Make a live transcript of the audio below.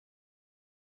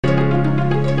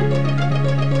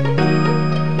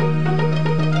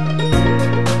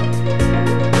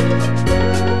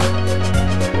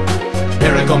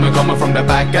the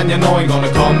back, and you know I'm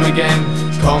gonna come again,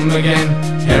 come again.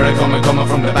 Here I come, coming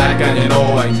from the back, and you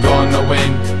know I'm gonna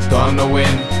win, gonna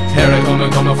win. Here I come,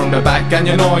 coming from the back, and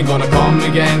you know I'm gonna come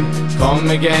again, come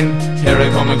again. Here I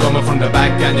come, coming from the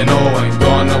back, and you know I'm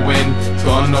gonna win,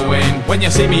 gonna win. When you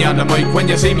see me on the mic, when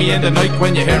you see me in the night,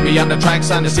 when you hear me on the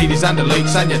tracks and the CDs and the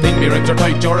likes, and you think me rhymes are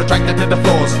tight, you're attracted to the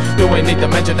flows. Do I need to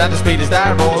mention that the speed is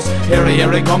there, boss? Here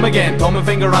I come again, thumb and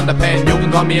finger on the pen. You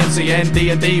can call me MCN,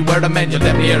 D&D, we're the men. You'll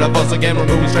definitely hear of us again, we're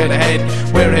moving straight ahead.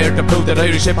 We're here to prove that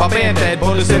Irish hip-hop ain't dead,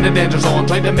 but it's in the danger zone,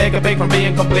 trying to make it big from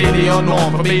being completely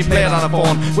unknown, from being played on a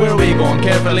phone. Where are we going?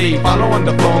 Carefully following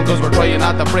the flow, cause we're trying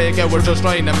not to break it, we're just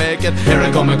trying to make it. Here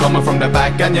I come, coming from the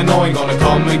back, and you know I'm gonna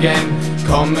come again,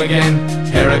 come again.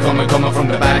 Here I come, coming from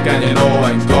the back, and you know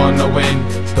I'm gonna win,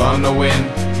 gonna win.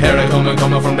 Here I come,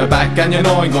 coming from the back, and you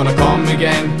know I'm gonna come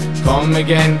again, come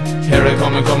again. Here I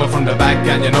come, coming from the back,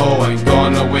 and you know I'm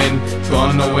gonna win,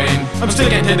 gonna win. I'm still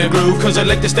getting in the groove, cause I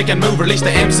like to stick and move. Release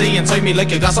the MC inside me like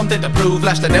you got something to prove.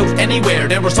 Lashed it out anywhere,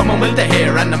 there was someone with the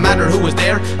hair, and no matter who was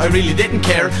there, I really didn't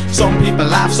care. Some people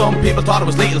laughed, some people thought it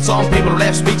was lethal, some people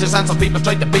left speeches, and some people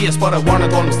tried to be us, but I warned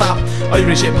and told them stop.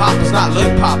 Irish hip-hop is not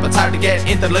like pop, it's hard to get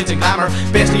into the lights and glamour.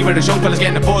 Basically where the young fellas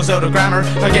getting a buzz out of grammar,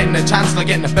 not getting a chance, not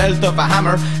getting a belt of a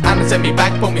hammer. And it sent me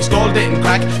back, but my skull didn't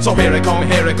crack. So here I come,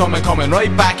 and coming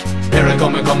right back. Here I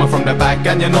come, coming from the back,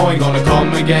 and you know I'm gonna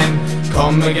come again,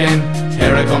 come again.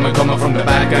 Here I come, coming from the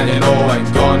back, and you know I'm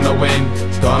gonna win,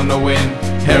 gonna win.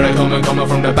 Here I come, coming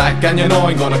from the back, and you know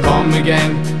I'm gonna come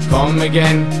again, come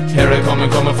again. Here I come,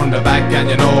 coming from the back, and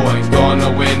you know I'm gonna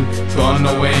win,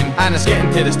 gonna win. And it's getting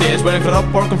to the stage where I feel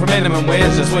up working for minimum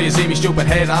wage. That's why you see me stupid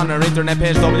head on our internet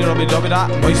page,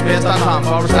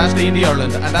 www.myspace.com/D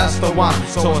Ireland, and that's the one.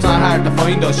 So it's not hard to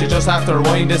find us, you just have to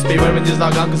rewind this. Beware when you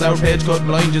log on, cause our page could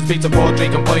blind just beats of poetry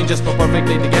combined, just put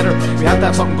perfectly together. We have to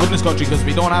have something good in this country, cause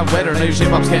we don't have weather. Irish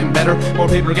hip-hop's getting better, more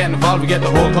people are getting involved, we get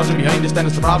the whole country behind us, then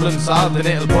it's the problem solved, and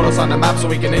it'll put us on the map so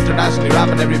we can internationally rap,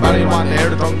 and everybody want to hear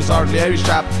the drunk, disorderly Irish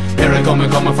chap. Here I come,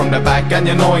 coming from the back, and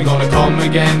you know I'm gonna come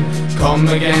again, come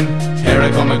again. Here I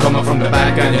come, coming from the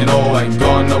back, and you know I'm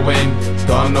gonna win,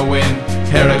 gonna win.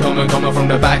 Here I come, coming from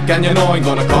the back, and you know I'm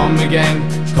gonna come again,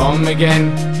 come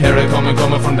again. Here I come,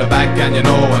 coming from the back, and you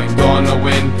know I'm gonna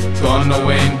win, gonna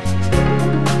win.